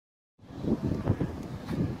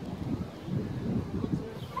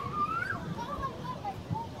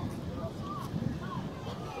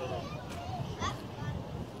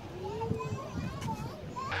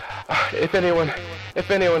if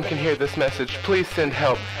anyone can hear this message, please send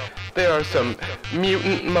help. There are some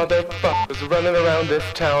mutant motherfuckers running around this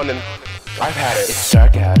town, and I've had it. It's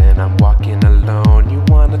dark out and I'm walking alone. You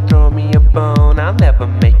wanna throw me a bone? I'll never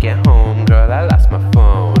make it home, girl, I lost my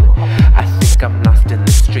phone. I think I'm lost in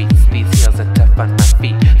the streets. These heels are tough on my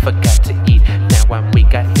feet. Forgot to eat, now I'm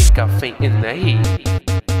weak. I think I'll faint in the heat.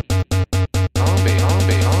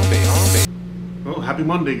 Oh, happy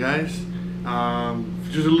Monday, guys.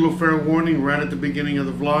 Just a little fair warning right at the beginning of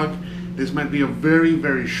the vlog. This might be a very,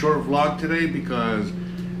 very short vlog today because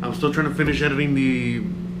I'm still trying to finish editing the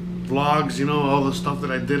vlogs, you know, all the stuff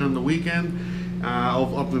that I did on the weekend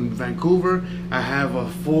up in Vancouver. I have a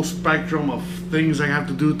full spectrum of things I have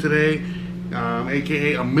to do today,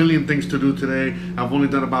 aka a million things to do today. I've only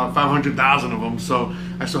done about 500,000 of them, so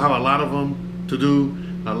I still have a lot of them to do,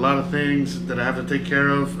 a lot of things that I have to take care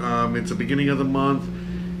of. It's the beginning of the month.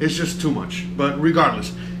 It's just too much, but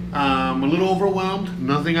regardless, I'm a little overwhelmed.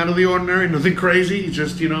 Nothing out of the ordinary, nothing crazy,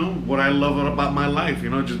 just, you know, what I love about my life, you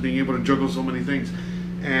know, just being able to juggle so many things.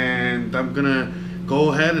 And I'm gonna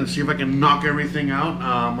go ahead and see if I can knock everything out.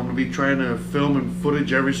 I'm gonna be trying to film and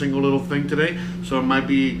footage every single little thing today, so it might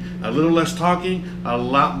be a little less talking, a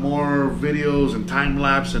lot more videos and time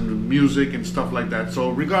lapse and music and stuff like that. So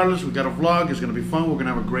regardless, we got a vlog. It's gonna be fun. We're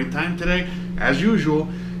gonna have a great time today, as usual,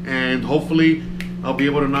 and hopefully I'll be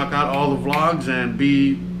able to knock out all the vlogs and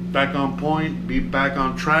be back on point, be back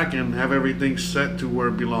on track, and have everything set to where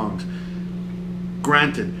it belongs.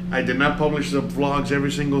 Granted, I did not publish the vlogs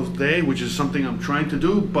every single day, which is something I'm trying to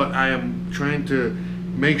do, but I am trying to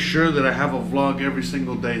make sure that I have a vlog every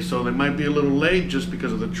single day. So they might be a little late just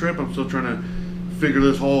because of the trip. I'm still trying to figure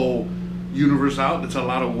this whole universe out. It's a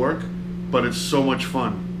lot of work, but it's so much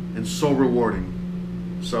fun and so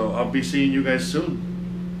rewarding. So I'll be seeing you guys soon.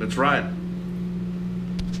 Let's ride.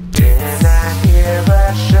 And I hear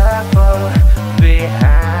a shuffle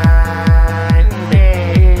behind me.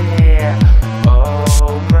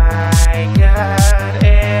 Oh my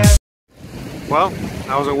God. Well,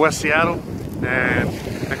 I was in West Seattle and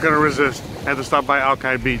I couldn't resist. I had to stop by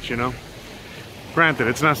Alki Beach, you know. Granted,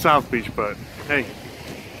 it's not South Beach, but hey,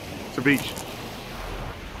 it's a beach.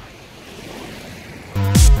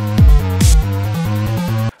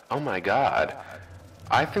 Oh my God,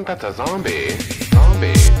 I think that's a zombie.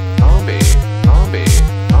 Zombie, zombie, zombie,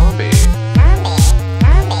 zombie.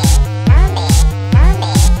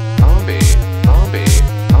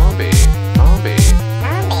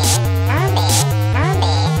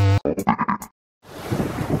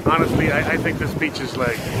 Honestly, I think this beach is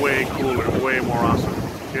like way cooler, way more awesome.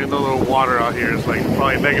 Even though the water out here is like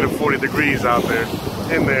probably negative 40 degrees out there,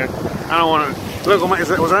 in there. I don't want to, look,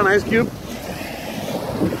 was that an ice cube?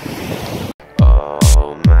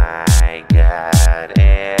 Oh my God,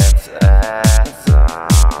 it's a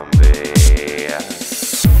zombie.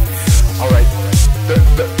 Alright,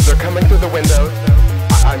 they're coming through the windows.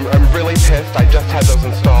 I'm really pissed. I just had those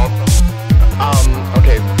installed.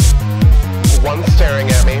 Okay. One's staring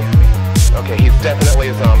at me. Okay, he's definitely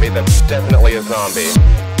a zombie. That's definitely a zombie.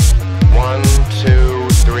 1, 2,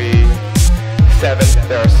 3, 7.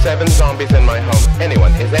 There are 7 zombies in my home.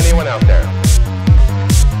 Anyone? Is anyone out there?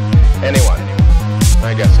 Anyone?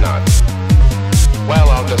 I guess not. Well,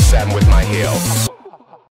 I'll just stab him with my heel.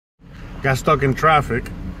 Got stuck in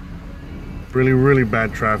traffic. Really, really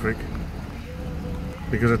bad traffic.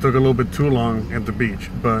 Because I took a little bit too long at the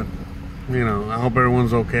beach, but you know, I hope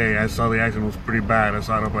everyone's okay. I saw the accident was pretty bad. I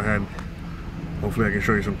saw it up ahead. Hopefully I can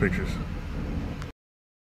show you some pictures.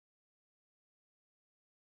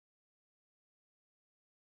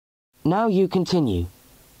 Now you continue.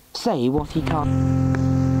 Say what he can't.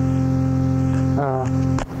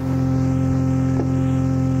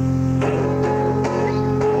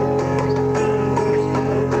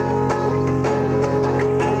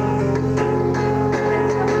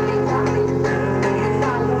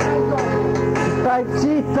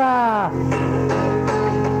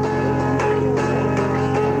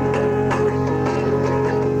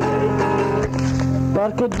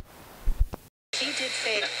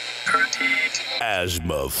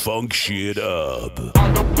 Asthma funk shit up.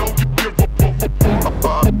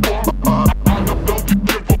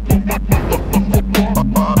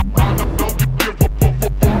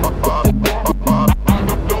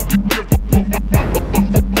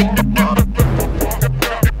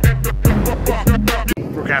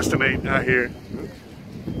 Procrastinate out here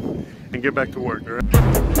and get back to work, all right?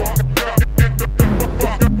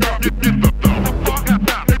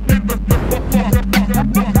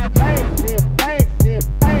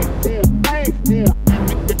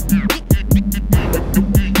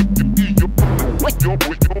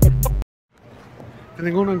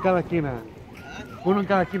 Tengo uno en cada esquina. Uno en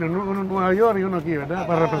cada esquina, uno en Nueva York y uno aquí, ¿verdad?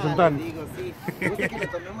 Para representar. Digo, sí. ¿Gusta que le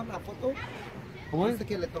tomemos la foto? ¿Cómo es? ¿Gusta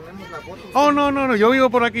que le tomemos la foto? Oh, no, yo vivo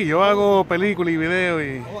por aquí. Yo hago películas y videos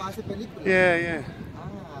y... Oh, hace películas. Yeah.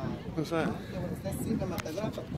 Ah, O sea, qué bueno, usted es cinematógrafo.